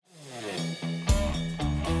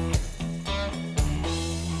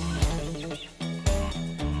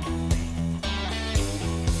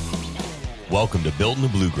Welcome to Built in the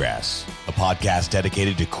Bluegrass, a podcast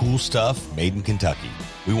dedicated to cool stuff made in Kentucky.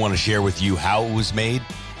 We want to share with you how it was made,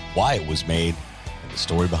 why it was made, and the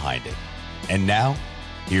story behind it. And now,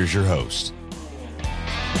 here's your host.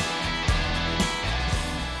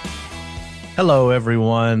 Hello,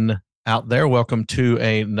 everyone out there. Welcome to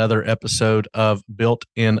another episode of Built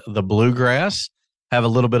in the Bluegrass. Have a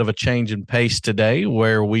little bit of a change in pace today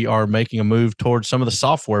where we are making a move towards some of the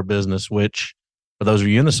software business, which for those of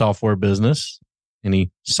you in the software business,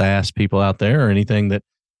 any SaaS people out there or anything that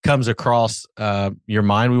comes across your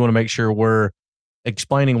mind, we want to make sure we're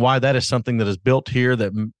explaining why that is something that is built here,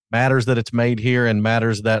 that matters that it's made here, and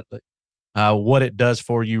matters that what it does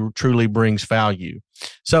for you truly brings value.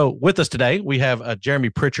 So with us today, we have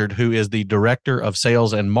Jeremy Pritchard, who is the Director of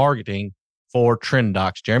Sales and Marketing for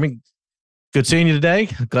TrendDocs. Jeremy, good seeing you today.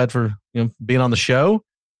 Glad for being on the show.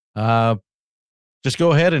 Just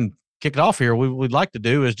go ahead and kick it off here. What we'd like to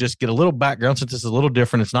do is just get a little background, since this is a little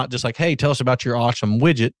different. It's not just like, hey, tell us about your awesome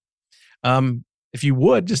widget. If you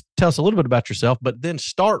would, just tell us a little bit about yourself, but then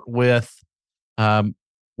start with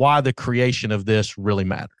why the creation of this really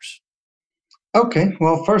matters. Okay.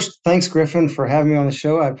 Well, first, thanks, Griffin, for having me on the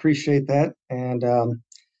show. I appreciate that. And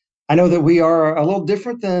I know that we are a little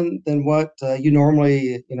different than what you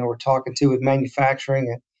normally, are talking to with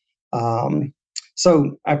manufacturing.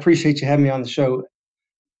 So I appreciate you having me on the show.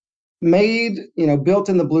 Made, built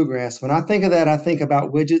in the bluegrass. When I think of that, I think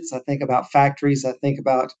about widgets. I think about factories. I think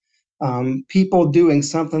about people doing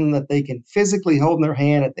something that they can physically hold in their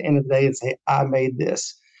hand at the end of the day and say, I made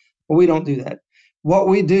this. But we don't do that. What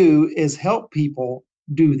we do is help people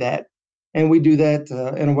do that. And we do that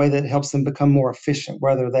in a way that helps them become more efficient,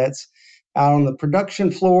 whether that's out on the production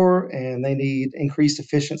floor and they need increased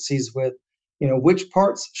efficiencies with, which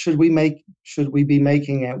parts should we be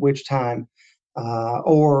making at which time?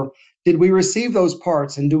 Or did we receive those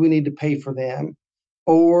parts and do we need to pay for them?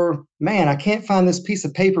 Or, man, I can't find this piece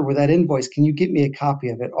of paper with that invoice. Can you get me a copy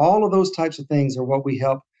of it? All of those types of things are what we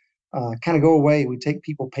help kind of go away. We take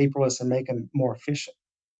people paperless and make them more efficient.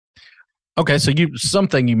 Okay, so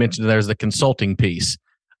something you mentioned there is the consulting piece,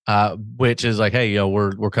 which is like, hey,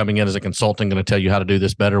 we're coming in as a consultant, going to tell you how to do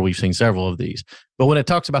this better. We've seen several of these. But when it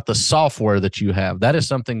talks about the software that you have, that is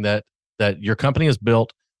something that your company has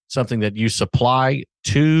built, something that you supply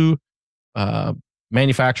to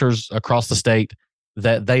manufacturers across the state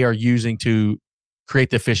that they are using to create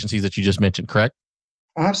the efficiencies that you just mentioned, correct?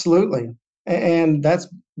 Absolutely. And that's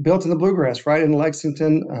built in the bluegrass, right in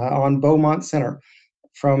Lexington on Beaumont Center.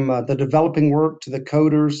 From the developing work to the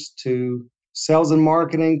coders to sales and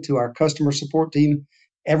marketing to our customer support team,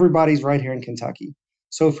 everybody's right here in Kentucky.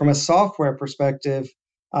 So from a software perspective,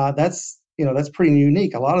 that's pretty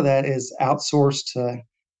unique. A lot of that is outsourced to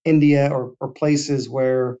India or places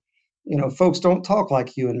where folks don't talk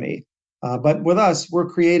like you and me. But with us, we're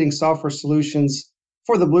creating software solutions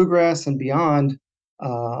for the bluegrass and beyond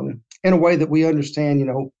in a way that we understand,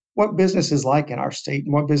 what business is like in our state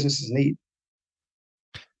and what businesses need.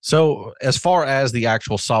 So as far as the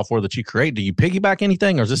actual software that you create, do you piggyback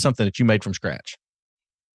anything, or is this something that you made from scratch?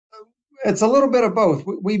 It's a little bit of both.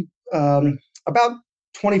 We about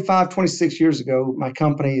 25, 26 years ago, my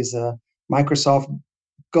company is a Microsoft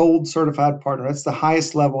Gold certified partner. That's the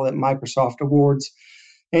highest level that Microsoft awards.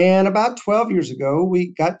 And about 12 years ago,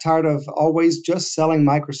 we got tired of always just selling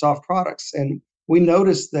Microsoft products. And we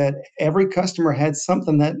noticed that every customer had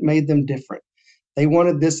something that made them different. They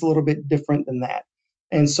wanted this a little bit different than that.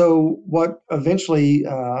 And so what eventually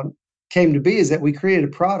came to be is that we created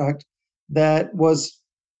a product that was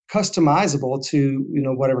customizable to,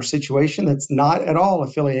 whatever situation that's not at all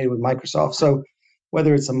affiliated with Microsoft. So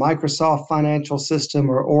whether it's a Microsoft financial system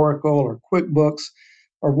or Oracle or QuickBooks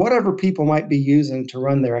or whatever people might be using to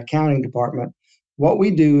run their accounting department, what we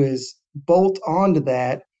do is bolt onto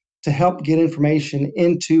that to help get information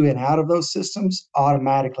into and out of those systems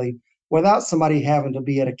automatically without somebody having to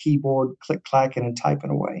be at a keyboard, click-clacking and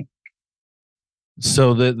typing away.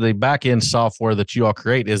 So the back-end software that you all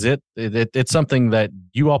create, it's something that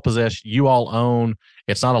you all possess, you all own.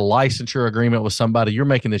 It's not a licensure agreement with somebody. You're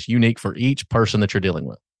making this unique for each person that you're dealing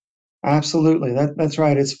with. Absolutely. That's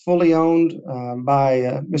right. It's fully owned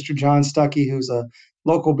by Mr. John Stuckey, who's a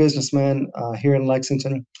local businessman here in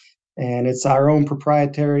Lexington. And it's our own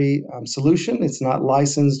proprietary solution. It's not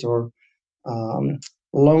licensed or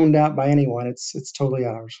loaned out by anyone. It's totally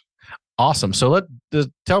ours. Awesome. So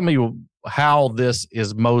tell me how this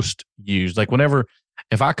is most used. Like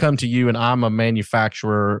if I come to you and I'm a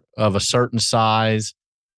manufacturer of a certain size,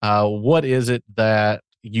 what is it that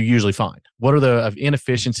you usually find? What are the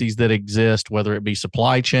inefficiencies that exist, whether it be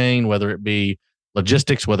supply chain, whether it be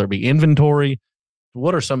logistics, whether it be inventory?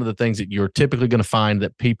 what are some of the things that you're typically going to find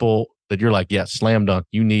that people that you're like, yes, slam dunk,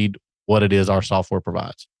 you need what it is our software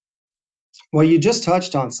provides? Well, you just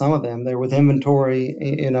touched on some of them there with inventory,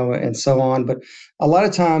 and so on. But a lot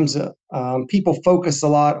of times people focus a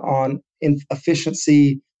lot on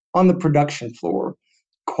efficiency on the production floor.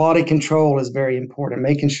 Quality control is very important,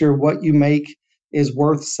 making sure what you make is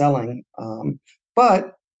worth selling.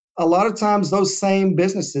 But a lot of times those same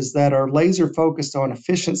businesses that are laser focused on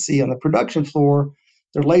efficiency on the production floor,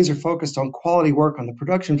 they're laser focused on quality work on the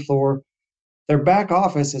production floor. Their back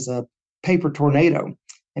office is a paper tornado,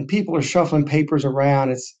 and people are shuffling papers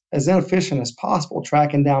around. It's as inefficient as possible,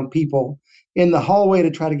 tracking down people in the hallway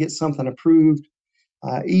to try to get something approved,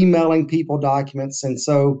 emailing people documents. And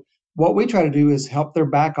so what we try to do is help their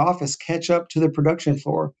back office catch up to the production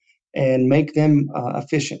floor and make them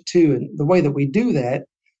efficient too. And the way that we do that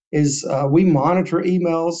is we monitor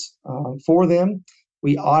emails for them.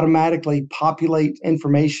 We automatically populate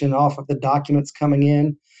information off of the documents coming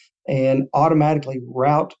in and automatically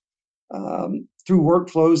route through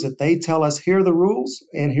workflows that they tell us, here are the rules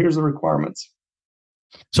and here's the requirements.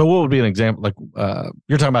 So what would be an example? Like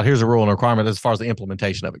you're talking about here's a rule and requirement as far as the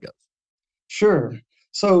implementation of it goes. Sure.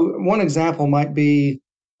 So one example might be,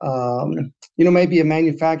 maybe a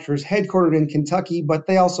manufacturer is headquartered in Kentucky, but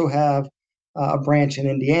they also have a branch in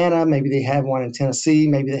Indiana. Maybe they have one in Tennessee.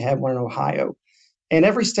 Maybe they have one in Ohio. And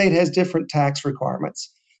every state has different tax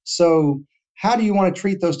requirements. So how do you want to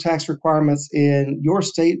treat those tax requirements in your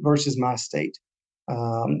state versus my state?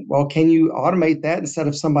 Well, can you automate that instead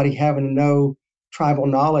of somebody having to know tribal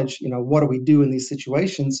knowledge? What do we do in these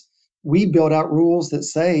situations? We build out rules that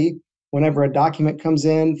say, whenever a document comes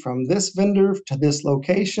in from this vendor to this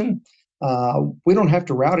location, we don't have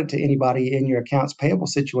to route it to anybody in your accounts payable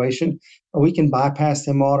situation. We can bypass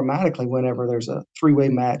them automatically whenever there's a three-way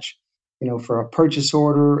match, for a purchase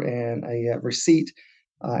order and a receipt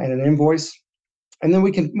and an invoice. And then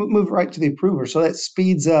we can move right to the approver. So that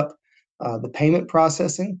speeds up the payment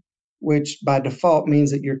processing, which by default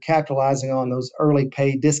means that you're capitalizing on those early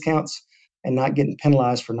pay discounts and not getting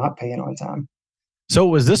penalized for not paying on time.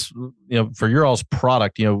 So is this, for your all's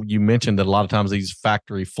product, you mentioned that a lot of times these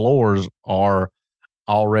factory floors are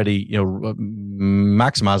already,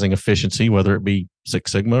 maximizing efficiency, whether it be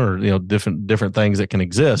Six Sigma or, different things that can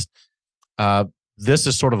exist. This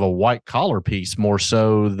is sort of a white collar piece more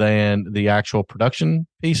so than the actual production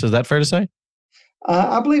piece. Is that fair to say?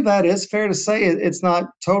 I believe that is fair to say. It's not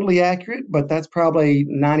totally accurate, but that's probably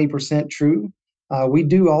 90% true. We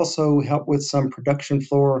do also help with some production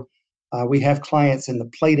floor. We have clients in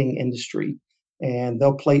the plating industry, and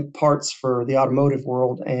they'll plate parts for the automotive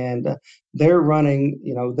world, and they're running,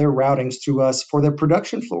 their routings through us for their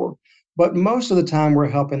production floor. But most of the time, we're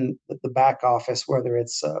helping the back office, whether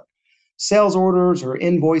it's sales orders or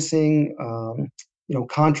invoicing,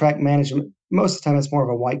 contract management. Most of the time, it's more of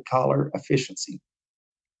a white collar efficiency.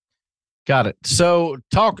 Got it. So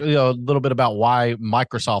talk a little bit about why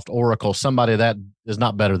Microsoft Oracle, somebody that is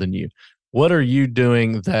not better than you. What are you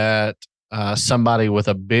doing that somebody with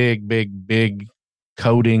a big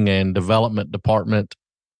coding and development department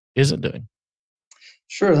isn't doing?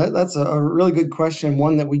 Sure. That's a really good question,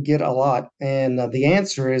 one that we get a lot. And the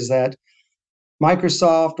answer is that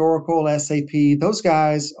Microsoft, Oracle, SAP, those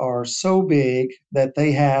guys are so big that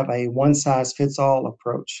they have a one-size-fits-all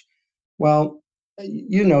approach. Well,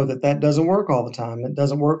 you know that doesn't work all the time. It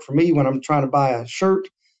doesn't work for me when I'm trying to buy a shirt.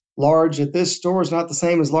 Large at this store is not the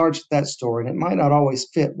same as large at that store, and it might not always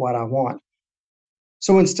fit what I want.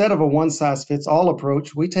 So instead of a one-size-fits-all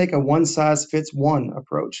approach, we take a one-size-fits-one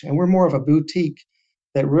approach, and we're more of a boutique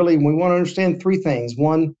that really, we want to understand three things.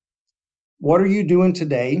 One, what are you doing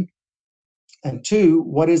today? And two,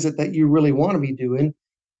 what is it that you really want to be doing?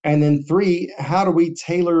 And then three, how do we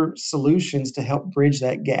tailor solutions to help bridge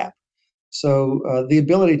that gap? So the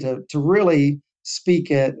ability to really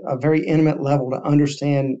speak at a very intimate level to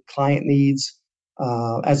understand client needs,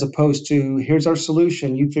 as opposed to here's our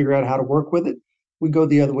solution, you figure out how to work with it. We go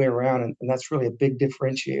the other way around, and that's really a big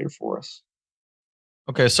differentiator for us.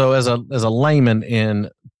 Okay, so as a layman in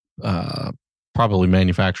probably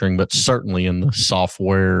manufacturing, but certainly in the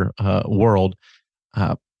software world,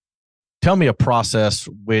 tell me a process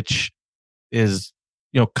which is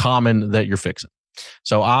common that you're fixing.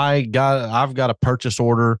 So I've got a purchase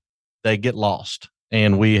order, they get lost,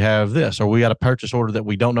 and we have this, or we got a purchase order that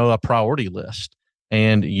we don't know a priority list,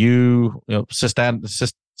 and you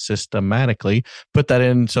systematically put that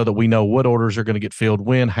in so that we know what orders are going to get filled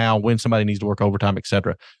when, how, when somebody needs to work overtime, et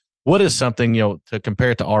cetera. What is something, to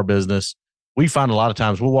compare it to our business? We find a lot of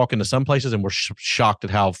times we'll walk into some places and we're shocked at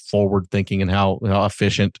how forward thinking and how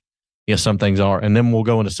efficient some things are. And then we'll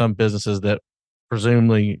go into some businesses that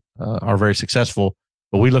presumably are very successful,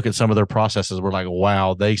 but we look at some of their processes. We're like,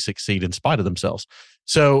 wow, they succeed in spite of themselves.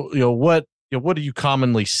 So, what do you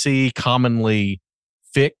commonly see, commonly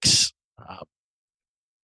fix?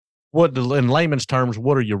 What, in layman's terms,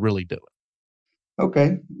 what are you really doing?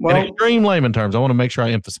 Okay. Well, in extreme layman terms, I want to make sure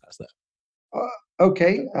I emphasize that.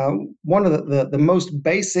 Okay. One of the most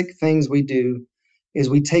basic things we do is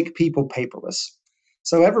we take people paperless.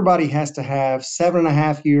 So everybody has to have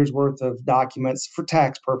 7.5 years worth of documents for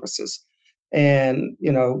tax purposes. And,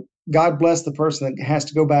 God bless the person that has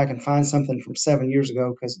to go back and find something from 7 years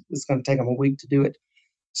ago, because it's going to take them a week to do it.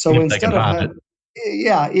 So if instead of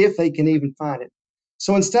if they can even find it.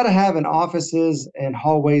 So instead of having offices and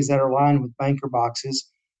hallways that are lined with banker boxes,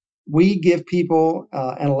 we give people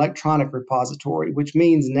an electronic repository, which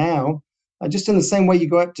means now, just in the same way you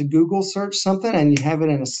go up to Google, search something, and you have it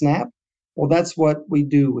in a snap. Well, that's what we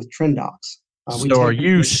do with TrendDocs. So are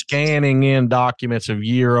you scanning in documents of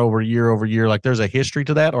year over year over year? Like there's a history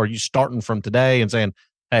to that? Or are you starting from today and saying,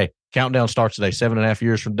 hey, countdown starts today, 7.5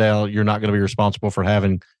 years from now, you're not going to be responsible for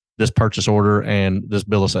having this purchase order and this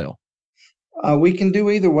bill of sale? We can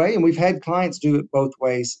do either way, and we've had clients do it both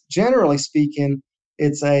ways. Generally speaking,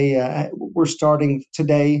 it's we're starting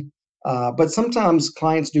today, but sometimes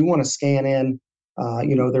clients do want to scan in,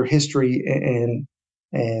 their history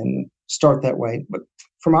and start that way. But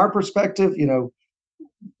from our perspective,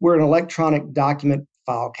 we're an electronic document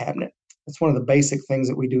file cabinet. That's one of the basic things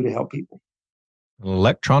that we do to help people. An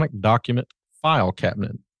electronic document file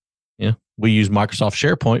cabinet. Yeah, we use Microsoft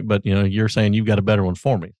SharePoint, but you're saying you've got a better one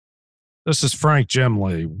for me. This is Frank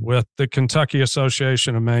Gemley with the Kentucky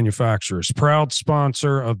Association of Manufacturers, proud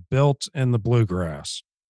sponsor of Built in the Bluegrass.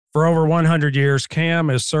 For over 100 years, CAM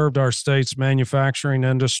has served our state's manufacturing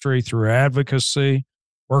industry through advocacy,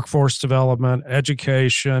 workforce development,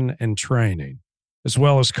 education, and training, as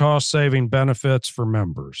well as cost-saving benefits for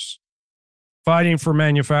members. Fighting for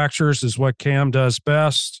manufacturers is what CAM does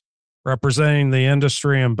best, representing the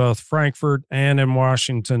industry in both Frankfort and in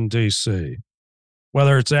Washington, D.C.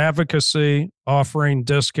 Whether it's advocacy, offering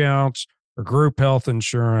discounts, or group health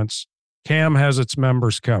insurance, CAM has its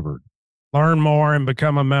members covered. Learn more and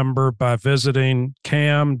become a member by visiting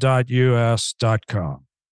cam.us.com.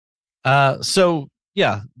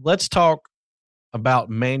 Let's talk about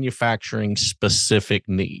manufacturing specific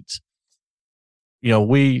needs.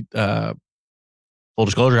 We full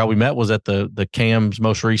disclosure, how we met was at the CAM's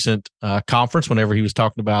most recent conference. Whenever he was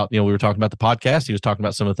talking about, we were talking about the podcast, he was talking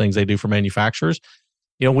about some of the things they do for manufacturers.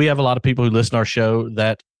 We have a lot of people who listen to our show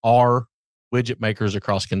that are widget makers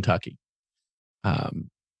across Kentucky.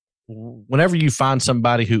 Whenever you find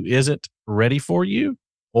somebody who isn't ready for you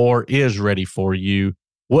or is ready for you,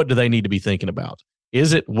 what do they need to be thinking about?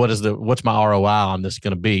 What's my ROI on this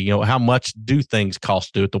going to be? How much do things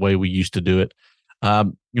cost to do it the way we used to do it?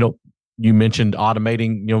 You mentioned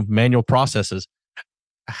automating, manual processes.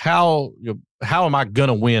 How am I going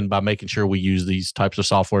to win by making sure we use these types of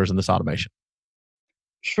softwares and this automation?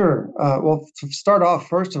 Sure. Well, to start off,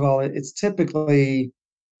 first of all, it's typically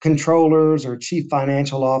controllers or chief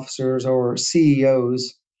financial officers or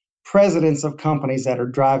CEOs, presidents of companies that are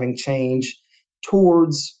driving change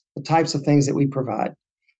towards the types of things that we provide.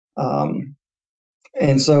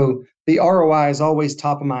 And so the ROI is always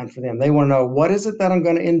top of mind for them. They want to know, what is it that I'm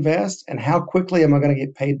going to invest and how quickly am I going to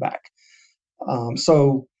get paid back?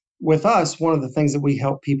 So with us, one of the things that we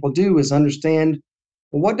help people do is understand,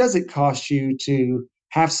 well, what does it cost you to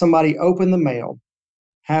have somebody open the mail,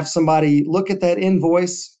 have somebody look at that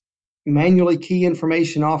invoice, manually key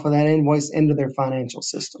information off of that invoice into their financial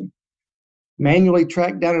system, manually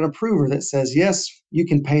track down an approver that says, yes, you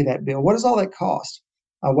can pay that bill. What does all that cost?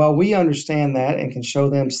 Well, we understand that and can show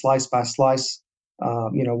them slice by slice,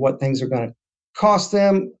 what things are going to cost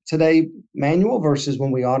them today, manual versus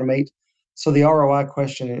when we automate. So the ROI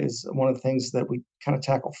question is one of the things that we kind of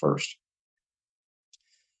tackle first.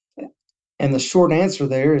 And the short answer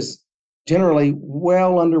there is generally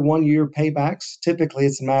well under 1 year paybacks. Typically,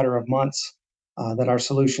 it's a matter of months that our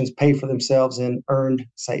solutions pay for themselves in earned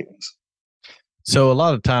savings. So a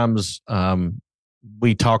lot of times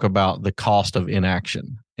we talk about the cost of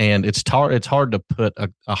inaction, and it's hard to put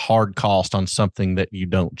a hard cost on something that you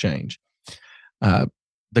don't change.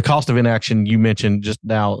 The cost of inaction you mentioned just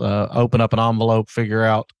now, open up an envelope, figure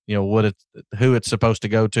out who it's supposed to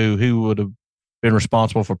go to, who would have been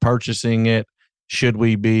responsible for purchasing it. Should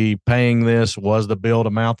we be paying this? Was the billed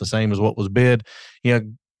amount the same as what was bid?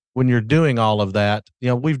 When you're doing all of that,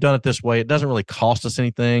 we've done it this way. It doesn't really cost us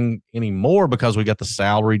anything anymore because we got the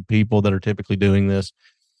salaried people that are typically doing this.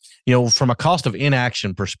 From a cost of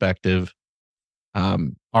inaction perspective,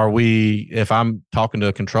 If I'm talking to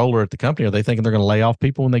a controller at the company, are they thinking they're going to lay off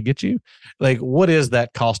people when they get you? Like, what is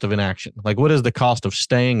that cost of inaction? Like, what is the cost of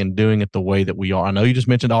staying and doing it the way that we are? I know you just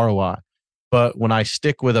mentioned ROI, but when I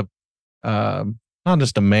stick with not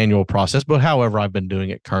just a manual process, but however I've been doing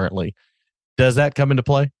it currently, does that come into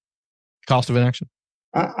play? Cost of inaction?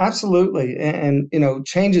 Absolutely. And,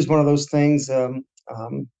 change is one of those things.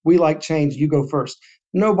 We like change. You go first.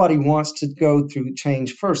 Nobody wants to go through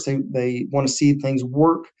change first. They want to see things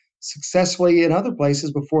work successfully in other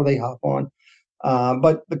places before they hop on.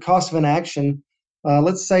 But the cost of inaction,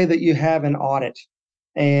 let's say that you have an audit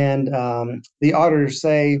and the auditors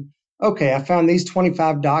say, okay, I found these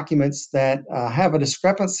 25 documents that have a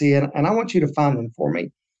discrepancy and I want you to find them for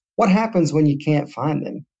me. What happens when you can't find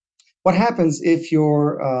them? What happens if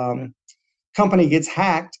your company gets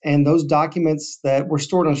hacked and those documents that were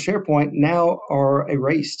stored on SharePoint now are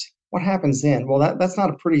erased? What happens then? Well, that's not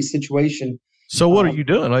a pretty situation. So what are you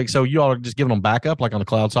doing? Like, so you all are just giving them backup, like on the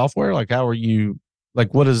cloud software? Like, how are you,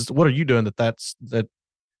 like, what are you doing that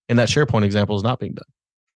in that SharePoint example is not being done?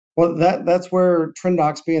 Well, that's where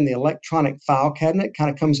Trendox being the electronic file cabinet kind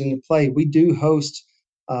of comes into play. We do host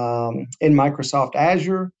in Microsoft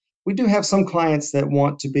Azure. We do have some clients that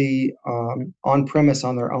want to be on premise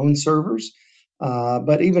on their own servers.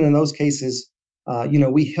 But even in those cases,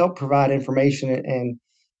 we help provide information and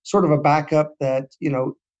sort of a backup that,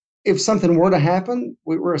 if something were to happen,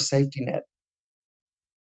 we're a safety net.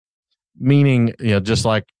 Meaning, just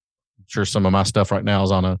like, I'm sure some of my stuff right now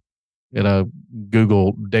is on a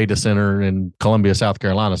Google data center in Columbia, South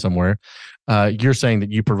Carolina somewhere. You're saying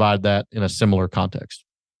that you provide that in a similar context.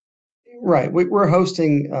 Right. We're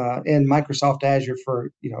hosting in Microsoft Azure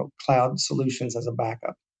for, cloud solutions as a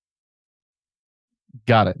backup.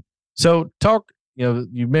 Got it. So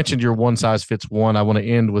you mentioned your one size fits one. I want to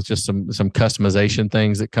end with just some customization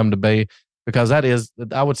things that come to be, because that is,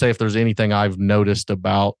 I would say, if there's anything I've noticed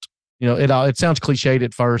about, it sounds cliched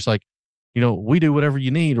at first, like, we do whatever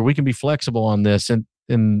you need, or we can be flexible on this. And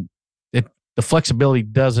the flexibility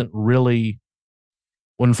doesn't really,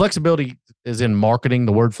 when flexibility is in marketing,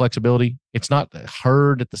 the word flexibility, it's not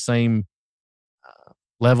heard at the same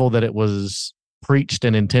level that it was preached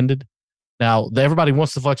and intended. Now, everybody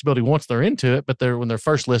wants the flexibility once they're into it, but when they're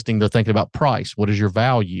first listing, they're thinking about price. What is your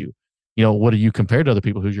value? What are you compared to other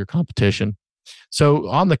people? Who's your competition? So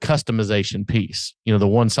on the customization piece, the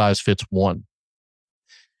one size fits one.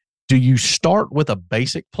 Do you start with a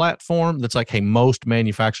basic platform that's like, hey, most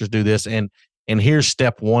manufacturers do this, and here's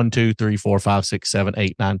step 1, 2, 3, 4, 5, 6, 7,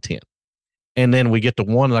 8, 9, 10. And then we get to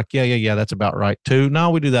 1, like, yeah, that's about right. 2, no,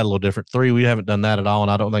 we do that a little different. 3, we haven't done that at all, and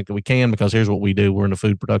I don't think that we can, because here's what we do. We're in the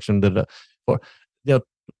food production.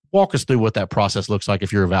 Walk us through what that process looks like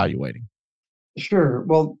if you're evaluating. Sure.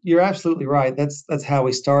 Well, you're absolutely right. That's how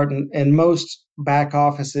we start. And most back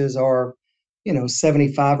offices are,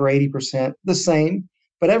 75 or 80% the same,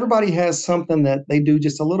 but everybody has something that they do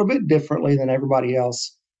just a little bit differently than everybody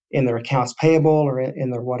else in their accounts payable or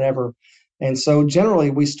in their whatever. And so generally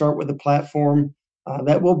we start with a platform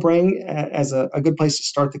that we'll bring as a good place to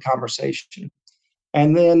start the conversation.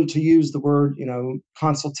 And then to use the word,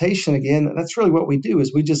 consultation again, that's really what we do,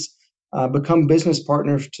 is we just become business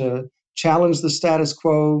partners to challenge the status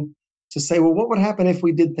quo, to say, well, what would happen if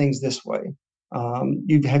we did things this way?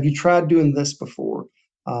 Have you tried doing this before?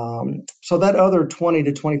 So that other 20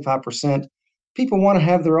 to 25%, people want to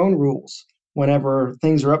have their own rules. Whenever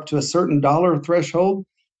things are up to a certain dollar threshold,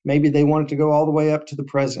 maybe they want it to go all the way up to the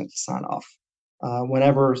president to sign off.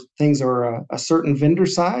 Whenever things are a certain vendor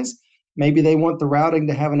size, maybe they want the routing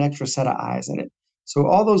to have an extra set of eyes in it. So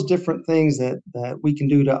all those different things that we can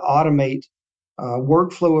do to automate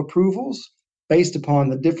workflow approvals based upon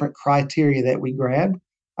the different criteria that we grab,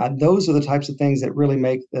 those are the types of things that really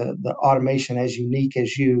make the automation as unique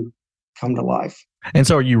as you come to life. And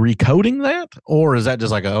so are you recoding that? Or is that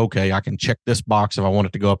just like, okay, I can check this box if I want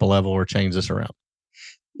it to go up a level or change this around?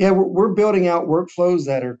 Yeah, we're building out workflows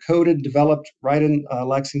that are coded, developed right in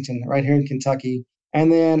Lexington, right here in Kentucky,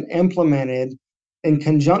 and then implemented in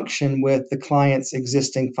conjunction with the client's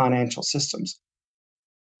existing financial systems.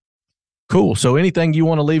 Cool. So anything you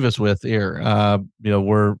want to leave us with here?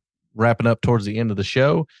 We're wrapping up towards the end of the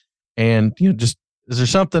show, and just, is there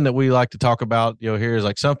something that we like to talk about? Here is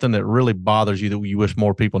like something that really bothers you that you wish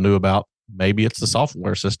more people knew about. Maybe it's the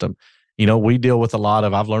software system. We deal with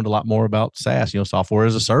I've learned a lot more about SaaS, software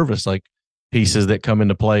as a service, like pieces that come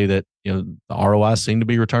into play that, the ROIs seem to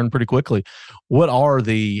be returned pretty quickly. What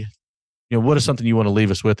is something you want to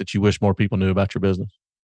leave us with that you wish more people knew about your business?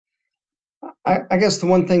 I guess the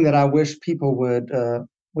one thing that I wish people would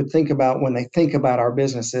would think about when they think about our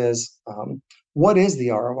business is, what is the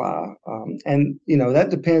ROI? And, that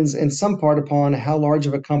depends in some part upon how large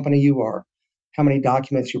of a company you are, how many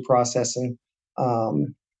documents you're processing.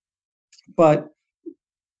 But,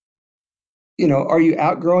 are you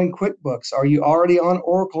outgrowing QuickBooks? Are you already on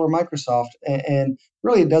Oracle or Microsoft? And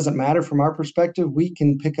really, it doesn't matter from our perspective. We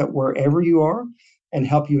can pick up wherever you are and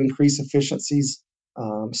help you increase efficiencies.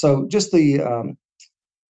 So just the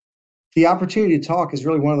opportunity to talk is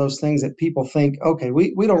really one of those things that people think, okay,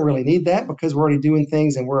 we don't really need that because we're already doing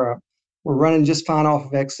things and we're running just fine off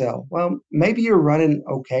of Excel. Well, maybe you're running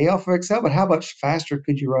okay off of Excel, but how much faster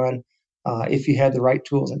could you run if you had the right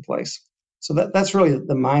tools in place? So that's really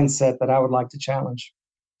the mindset that I would like to challenge.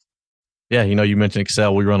 Yeah, you mentioned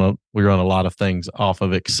Excel. We run a lot of things off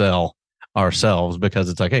of Excel ourselves because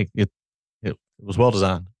it's like, hey, it was well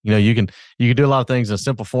designed. You can do a lot of things in a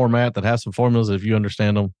simple format that has some formulas. If you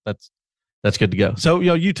understand them, that's good to go. So,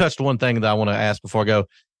 you touched one thing that I want to ask before I go.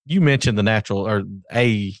 You mentioned the natural or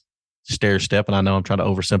a stair step, and I know I'm trying to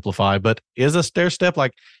oversimplify, but is a stair step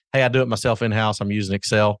like, hey, I do it myself in-house. I'm using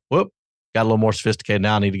Excel. Whoop, got a little more sophisticated.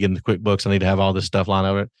 Now I need to get into QuickBooks. I need to have all this stuff lined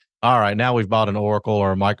over it. All right, now we've bought an Oracle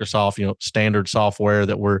or a Microsoft, standard software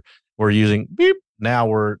that we're using. Beep. Now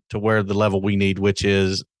we're to where the level we need, which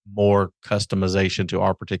is more customization to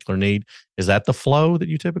our particular need. Is that the flow that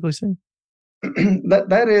you typically see?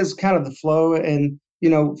 That is kind of the flow. And,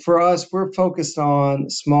 for us, we're focused on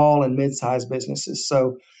small and mid-sized businesses.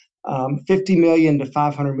 So 50 million to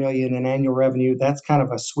 500 million in annual revenue, that's kind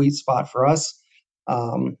of a sweet spot for us.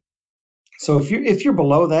 So if you're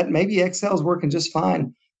below that, maybe Excel is working just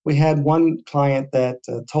fine. We had one client that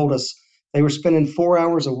told us they were spending 4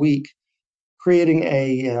 hours a week creating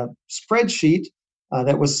a spreadsheet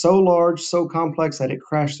that was so large, so complex that it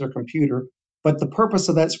crashed their computer. But the purpose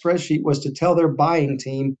of that spreadsheet was to tell their buying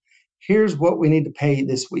team, here's what we need to pay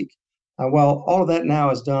this week. Well, all of that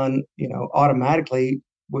now is done, automatically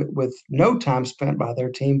with no time spent by their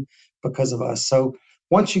team because of us. So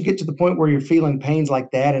once you get to the point where you're feeling pains like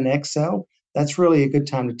that in Excel, that's really a good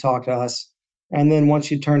time to talk to us. And then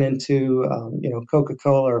once you turn into,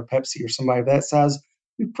 Coca-Cola or Pepsi or somebody of that size,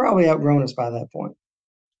 you've probably outgrown us by that point.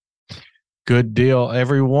 Good deal,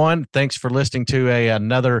 everyone. Thanks for listening to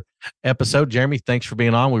another episode. Jeremy, thanks for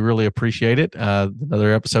being on. We really appreciate it.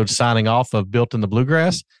 Another episode signing off of Built in the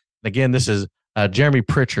Bluegrass. Again, this is Jeremy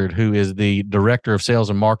Pritchard, who is the Director of Sales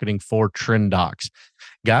and Marketing for Trendox.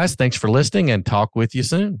 Guys, thanks for listening and talk with you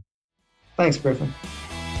soon. Thanks, Griffin.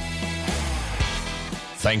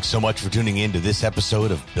 Thanks so much for tuning in to this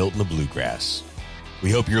episode of Built in the Bluegrass.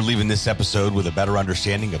 We hope you're leaving this episode with a better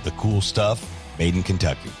understanding of the cool stuff made in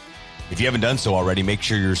Kentucky. If you haven't done so already, make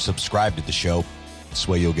sure you're subscribed to the show. This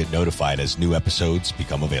way you'll get notified as new episodes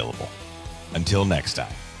become available. Until next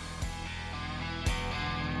time.